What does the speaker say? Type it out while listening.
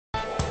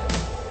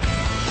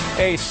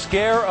A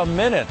scare a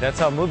minute. That's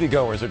how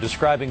moviegoers are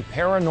describing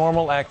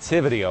Paranormal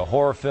Activity, a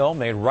horror film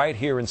made right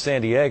here in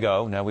San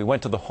Diego. Now, we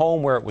went to the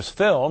home where it was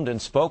filmed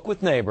and spoke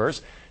with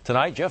neighbors.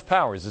 Tonight, Jeff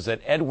Powers is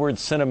at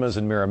Edwards Cinemas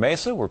in Mira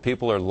Mesa, where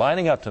people are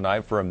lining up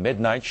tonight for a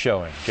midnight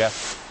showing.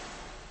 Jeff?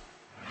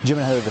 Jim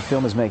and Heather, the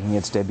film is making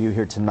its debut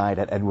here tonight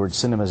at Edwards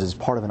Cinemas as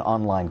part of an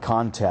online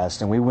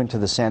contest. And we went to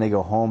the San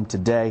Diego home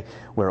today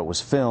where it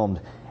was filmed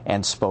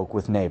and spoke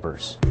with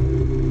neighbors.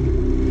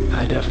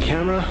 High def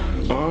camera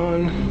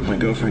on. My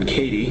girlfriend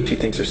Katie, she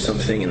thinks there's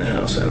something in the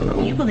house. I don't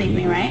know. You believe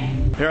me, right?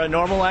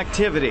 Paranormal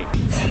Activity.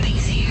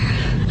 Something's here.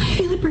 I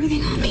feel it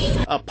breathing on me.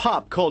 A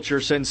pop culture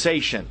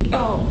sensation.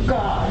 Oh,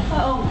 God.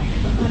 Oh,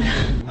 my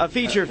God. A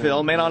feature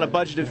film made on a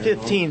budget of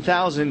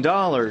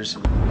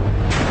 $15,000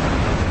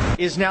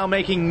 is now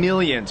making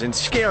millions and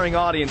scaring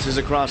audiences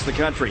across the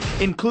country,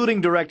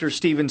 including director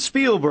Steven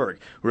Spielberg,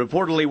 who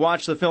reportedly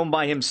watched the film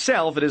by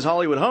himself at his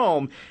Hollywood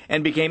home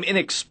and became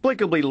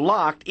inexplicably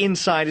locked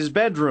inside his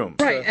bedroom.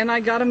 Right, and I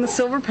got him the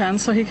silver pen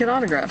so he could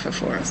autograph it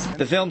for us.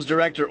 The film's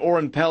director,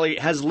 Oren Peli,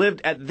 has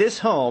lived at this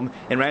home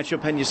in Rancho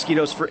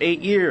Penasquitos for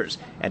 8 years,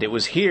 and it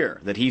was here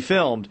that he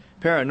filmed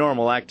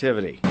Paranormal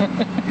Activity.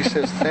 He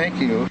says thank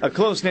you. A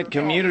close-knit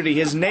community,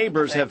 his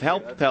neighbors have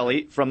helped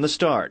Peli from the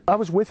start. I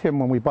was with him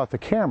when we bought the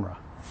camera,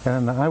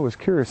 and I was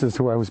curious as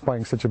to why I was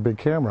buying such a big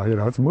camera. You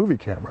know, it's a movie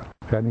camera.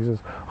 And he says,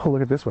 oh,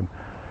 look at this one.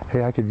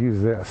 Hey, I could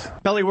use this.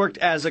 Peli worked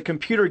as a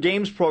computer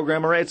games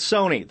programmer at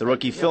Sony. The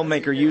rookie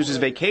filmmaker used his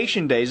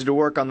vacation days to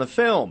work on the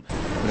film.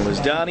 When it was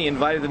done, he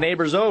invited the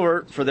neighbors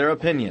over for their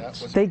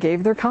opinions. They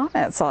gave their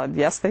comments on,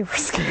 yes, they were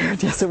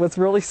scared. Yes, it was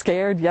really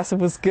scared. Yes, it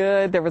was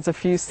good. There was a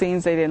few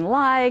scenes they didn't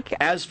like.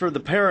 As for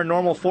the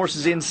paranormal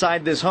forces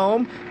inside this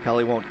home,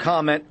 Peli won't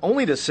comment,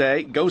 only to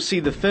say, go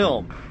see the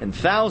film. And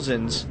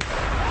thousands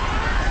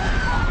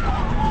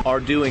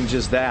are doing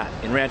just that.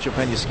 In Rancho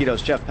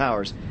Penasquitos, Jeff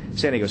Powers,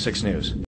 San Diego 6 News.